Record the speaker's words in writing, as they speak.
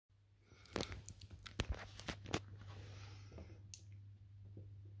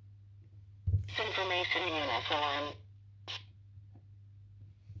Information uniform.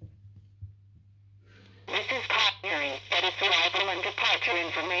 This is primary. It is arrival and departure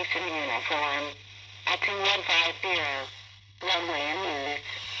information uniform. At 2150. Runway in use.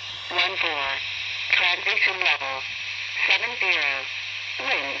 14. Transition level. 70.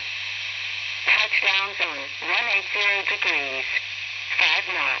 Wind. Touchdown zone 180 degrees. 5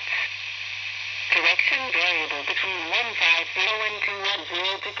 knots. Direction variable between 150 and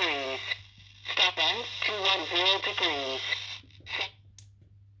 210 degrees. Stop end 210 degrees.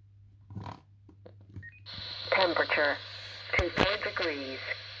 Temperature 24 degrees.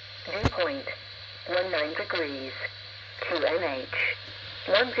 Dew point 19 degrees. QNH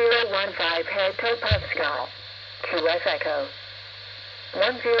 1015 hectopascal. QS Echo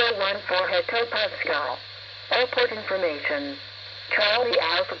 1014 hectopascal. All port information. Charlie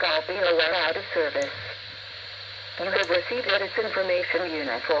Alpha Golf BOR out of service. You have received this information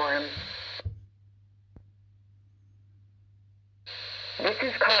uniform. This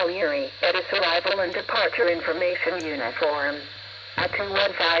is Colliery. It is arrival and departure information uniform. At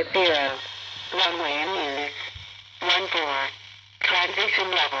 2150. Runway in use. 14.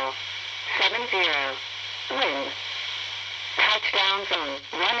 Transition level. 70. Wind. Touchdown zone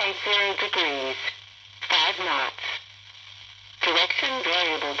 180 degrees. 5 knots. Direction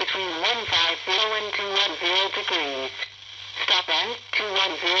variable between 150 and 210 degrees. Stop end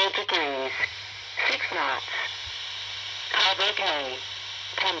 210 degrees. 6 knots. Cover K.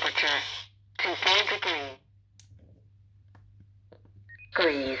 Temperature 24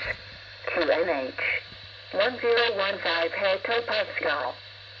 degrees. QNH 1015 hectopascal.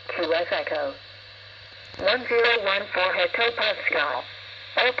 QS Echo 1014 hectopascal.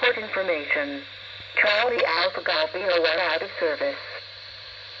 All port information. Charlie Alpha Golf BOR out of service.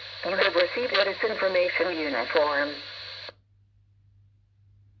 You have received this information uniform.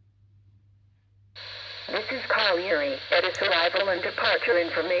 This is Colliery. It is arrival and departure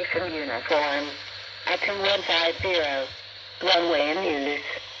information uniform. At 2150. Runway in use.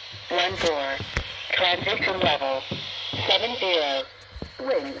 14. Transition level. 70.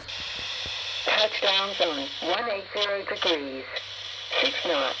 Wind. Touchdown zone 180 degrees. 6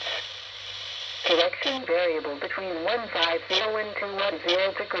 knots. Direction variable between 150 and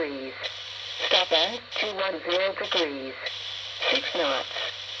 210 degrees. Stop end 210 degrees. 6 knots.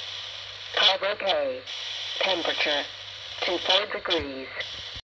 Cover K. Temperature 24 degrees.